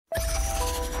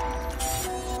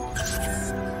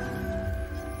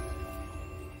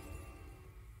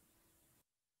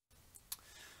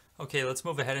Okay, let's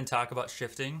move ahead and talk about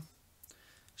shifting.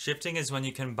 Shifting is when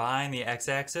you combine the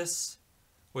x-axis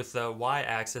with the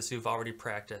y-axis you've already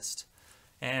practiced.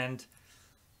 And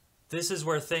this is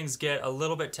where things get a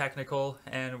little bit technical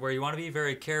and where you want to be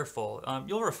very careful.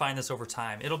 You'll refine this over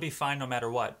time. It'll be fine no matter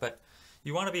what, but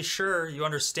you want to be sure you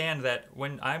understand that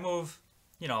when I move,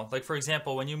 like for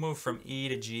example, when you move from E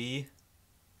to G,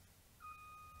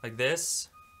 like this,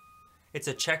 it's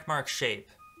a check mark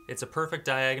shape. It's a perfect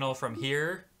diagonal from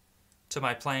here to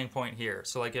my playing point here.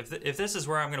 So like if this is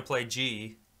where I'm going to play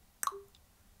G,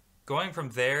 going from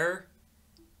there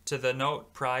to the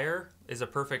note prior is a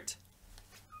perfect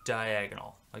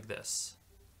diagonal, like this.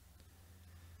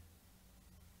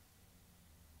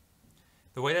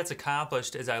 The way that's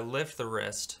accomplished is I lift the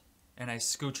wrist and I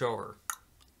scooch over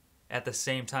at the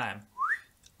same time,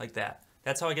 like that.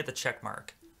 That's how I get the check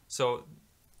mark. So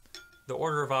the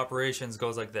order of operations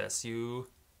goes like this. You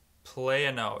play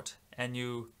a note and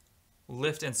you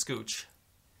lift and scooch.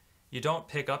 You don't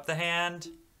pick up the hand,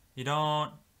 you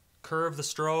don't curve the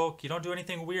stroke, you don't do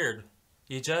anything weird.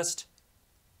 You just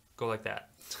go like that.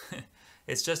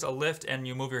 It's just a lift and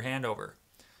you move your hand over.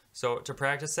 So to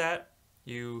practice that,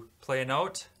 you play a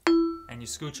note and you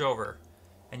scooch over.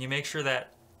 And you make sure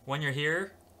that when you're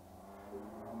here,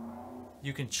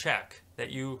 you can check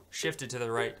that you shifted to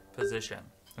the right position.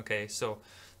 Okay, so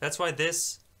that's why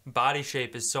this body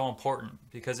shape is so important,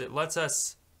 because it lets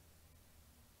us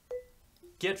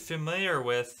get familiar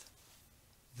with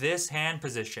this hand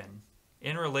position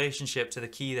in relationship to the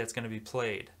key that's going to be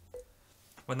played.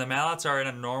 When the mallets are in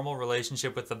a normal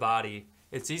relationship with the body,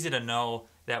 it's easy to know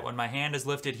that when my hand is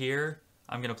lifted here,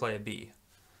 I'm going to play a B.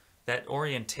 That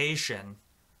orientation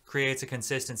creates a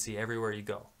consistency everywhere you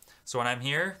go. So when I'm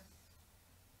here,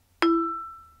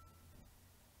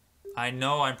 I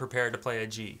know I'm prepared to play a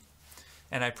G.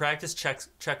 And I practice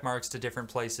check marks to different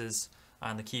places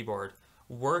on the keyboard,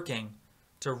 working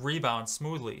to rebound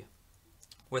smoothly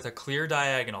with a clear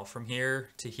diagonal from here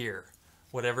to here,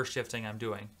 whatever shifting I'm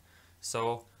doing.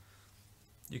 So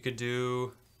you could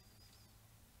do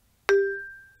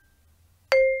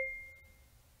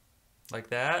like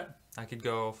that. I could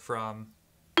go from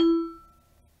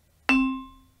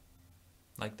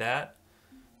like that.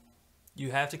 You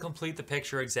have to complete the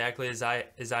picture exactly as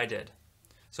I did.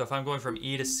 So if I'm going from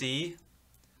E to C,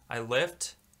 I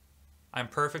lift, I'm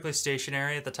perfectly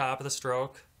stationary at the top of the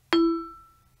stroke,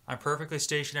 I'm perfectly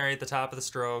stationary at the top of the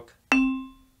stroke,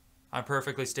 I'm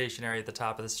perfectly stationary at the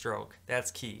top of the stroke.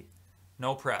 That's key.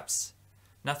 No preps,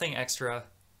 nothing extra,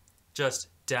 just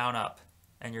down, up,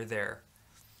 and you're there.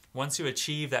 Once you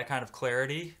achieve that kind of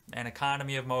clarity and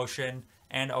economy of motion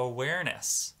and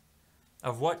awareness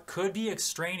of what could be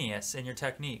extraneous in your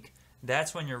technique,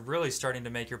 that's when you're really starting to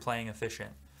make your playing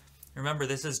efficient. Remember,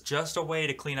 this is just a way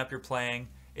to clean up your playing.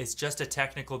 It's just a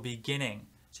technical beginning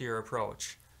to your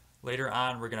approach. Later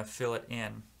on, we're going to fill it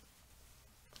in.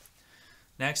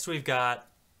 Next, we've got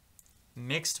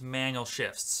mixed manual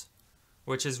shifts,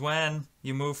 which is when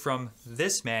you move from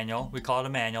this manual, we call it a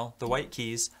manual, the white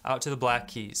keys, out to the black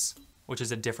keys, which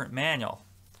is a different manual.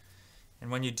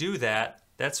 And when you do that,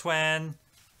 that's when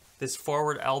this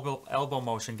forward elbow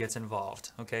motion gets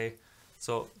involved, okay?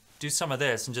 So do some of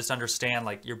this and just understand,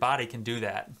 like, your body can do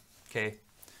that, okay?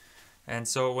 And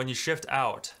so when you shift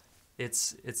out,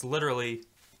 it's literally,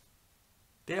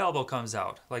 the elbow comes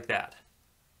out like that.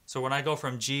 So when I go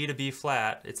from G to B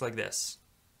flat, it's like this.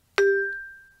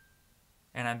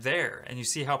 And I'm there, and you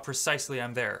see how precisely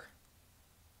I'm there.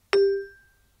 I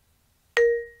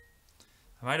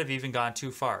might have even gone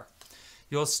too far.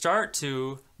 You'll start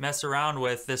to mess around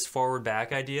with this forward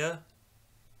back idea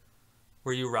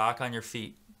where you rock on your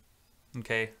feet.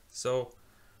 Okay, so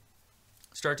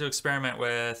start to experiment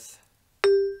with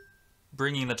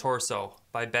bringing the torso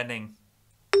by bending.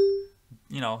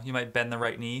 You might bend the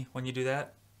right knee when you do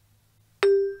that.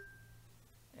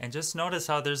 And just notice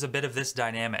how there's a bit of this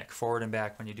dynamic forward and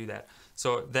back when you do that.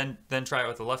 So then try it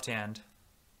with the left hand.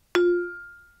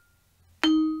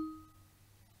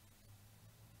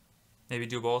 Maybe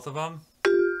do both of them.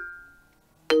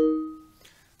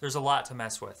 There's a lot to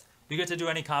mess with. You get to do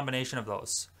any combination of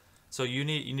those. So you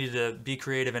need to be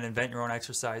creative and invent your own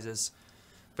exercises,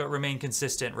 but remain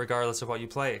consistent regardless of what you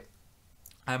play.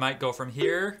 I might go from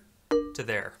here to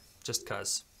there, just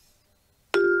cuz.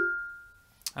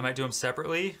 I might do them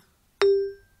separately.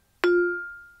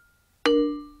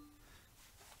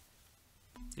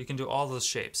 You can do all those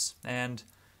shapes, and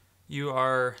you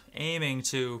are aiming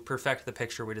to perfect the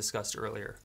picture we discussed earlier.